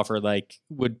acquisition offer, like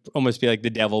would almost be like the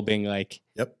devil being like,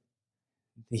 Yep.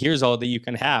 here's all that you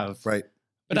can have. Right.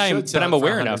 But You I'm should sell it for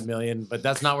aware 100 enough. million, but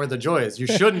that's not where the joy is. You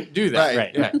shouldn't do that.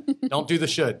 Right. Yeah. Don't do the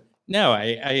should. No,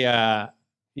 I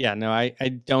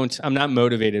don't. I'm not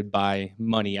motivated by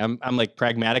money. I'm like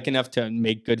pragmatic enough to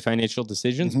make good financial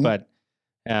decisions, Mhm. but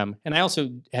and I also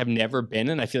have never been,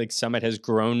 and I feel like Summit has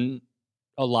grown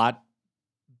a lot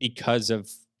because of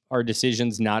our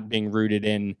decisions not being rooted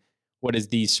in what is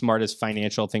the smartest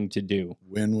financial thing to do.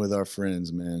 Win with our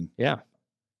friends, man. Yeah,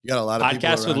 You got a lot of people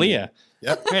podcast with around you. Leah.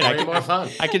 Yep. Right, I Way could- more fun.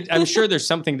 I'm sure there's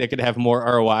something that could have more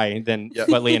ROI than Yep.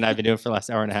 what Leah and I have been doing for the last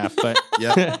hour and a half, but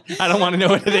Yep. I don't want to know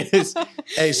what it is.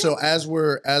 Hey, so as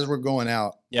we're going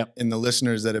out, Yep. and the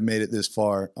listeners that have made it this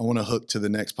far, I want to hook to the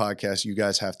next podcast you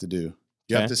guys have to do.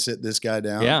 You Okay. have to sit this guy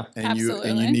down. Yeah. And you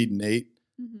Absolutely. need Nate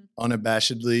Mhm.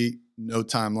 unabashedly, no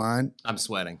timeline. I'm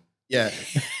sweating. Yeah.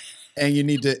 And you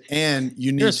need to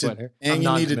You're a sweater. and I'm you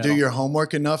need to do non-committal. your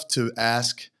homework enough to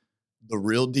ask the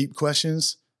real deep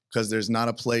questions, because there's not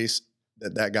a place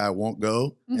that guy won't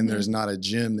go, Mhm. and there's not a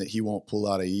gym that he won't pull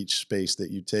out of each space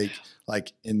that you take,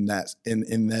 like in that in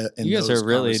You guys those are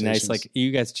really nice. conversations. Like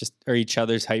you guys just are each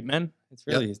other's hype men. It's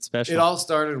really it's special. It all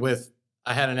started with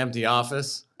I had an empty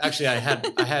office. Actually, I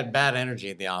had bad energy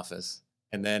in the office,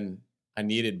 and then I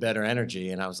needed better energy,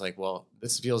 and I was like, well,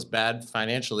 this feels bad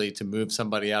financially to move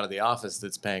somebody out of the office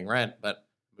that's paying rent, but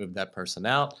move that person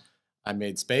out. I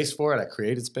made space for it. I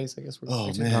created space, I guess.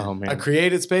 Oh, man. Oh man. I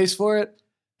created space for it,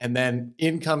 and then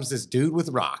in comes this dude with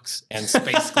rocks and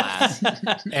space class,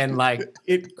 and like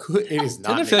it is not.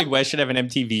 Didn't I feel me. like Wes should have an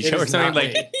MTV It show or is something not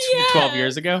like me. 12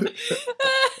 years ago?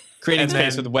 Creating And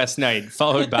Space then- with Wes Knight,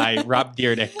 followed by Rob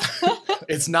Dyrdek.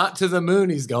 It's not to the moon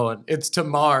he's going. It's to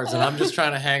Mars. And I'm just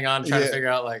trying to hang on, trying to Yeah. figure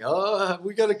out like, oh,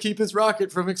 we got to keep his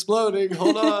rocket from exploding.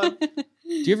 Hold on. Do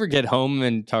you ever get home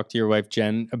and talk to your wife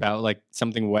Jen about like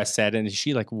something Wes said, and is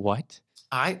she like, "What?"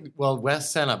 Well,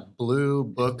 Wes sent a blue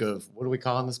book of, what are we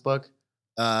calling this book?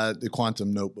 The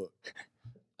Quantum Notebook.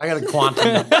 I got a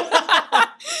quantum.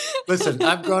 Listen,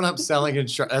 I've grown up selling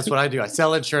insurance. That's what I do. I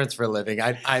sell insurance for a living.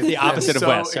 The opposite it's of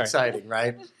Wes, sorry. exciting,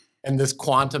 right? And this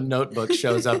quantum notebook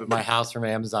shows up at my house from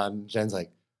Amazon. Jen's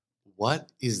like, what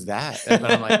is that? And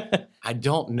I'm like, I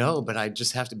don't know, but I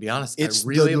just have to be honest. It's I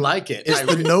really the- like it. It's I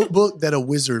the re- notebook that a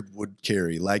wizard would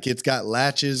carry. Like it's got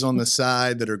latches on the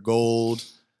side that are gold.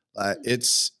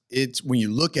 It's when you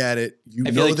look at it, you I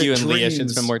know feel like that you and Leah should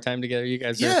dreams- spend more time together. You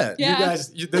guys, are, Yeah. Yeah. You guys,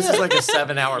 this is like a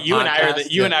 7-hour you and I are the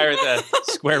podcast. you and I are the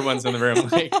square ones in the room.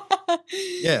 Like,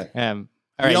 Yeah. all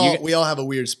right, We all have a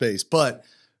weird space, but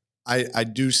I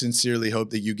do sincerely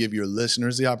hope that you give your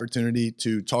listeners the opportunity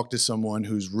to talk to someone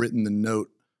who's written the note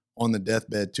on the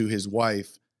deathbed to his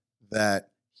wife that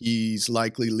he's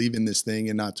likely leaving this thing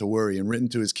and not to worry, and written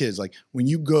to his kids. Like when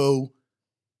you go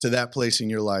to that place in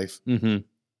your life hmm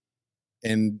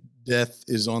and death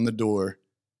is on the door,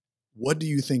 what do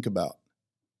you think about?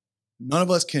 None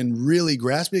of us can really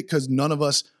grasp it because none of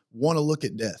us want to look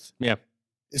at death. Yeah.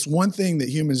 It's one thing that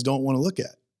humans don't want to look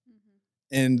at.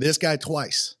 And this guy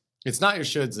twice. It's not your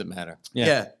shoulds that matter.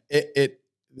 Yeah.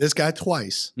 This guy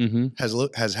twice hmm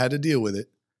has had to deal with it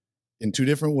in two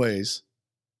different ways,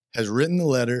 has written the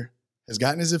letter, has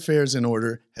gotten his affairs in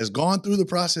order, has gone through the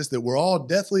process that we're all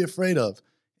deathly afraid of,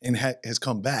 and has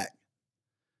come back.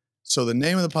 So the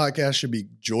name of the podcast should be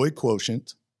Joy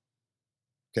Quotient.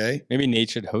 Okay. Maybe Nate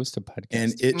should host a podcast.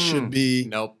 And it should be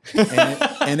Nope.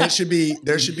 and it should be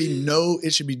it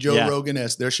should be Joe Yeah.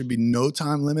 Rogan-esque. There should be no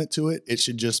time limit to it. It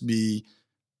should just be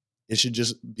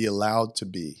allowed to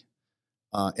be.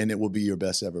 And it will be your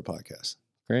best ever podcast.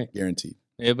 Great. Guaranteed.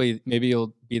 Maybe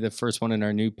you'll be the first one in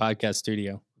our new podcast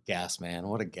studio. Gas man.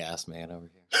 What a gas man over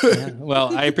here. Yeah.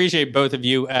 Well, I appreciate both of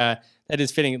you. That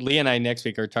is fitting. Leah and I next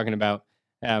week are talking about,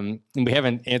 and we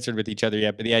haven't answered with each other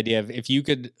yet, but the idea of if you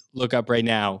could look up right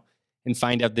now and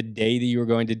find out the day that you were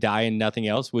going to die and nothing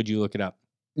else, would you look it up?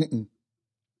 Mm-mm.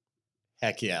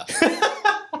 Heck yeah.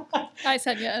 I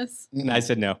said yes. And I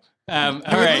said no. All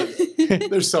right.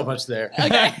 There's so much there.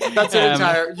 Okay. That's an Um,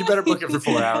 entire, you better book it for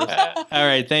 4 hours. All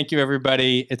right. Thank you,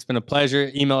 everybody. It's been a pleasure.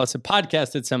 Email us at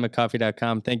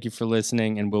podcast@summitcoffee.com. Thank you for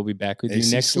listening, and we'll be back with you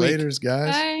AC next week. Slaters,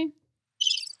 guys. Bye.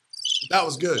 That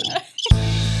was good.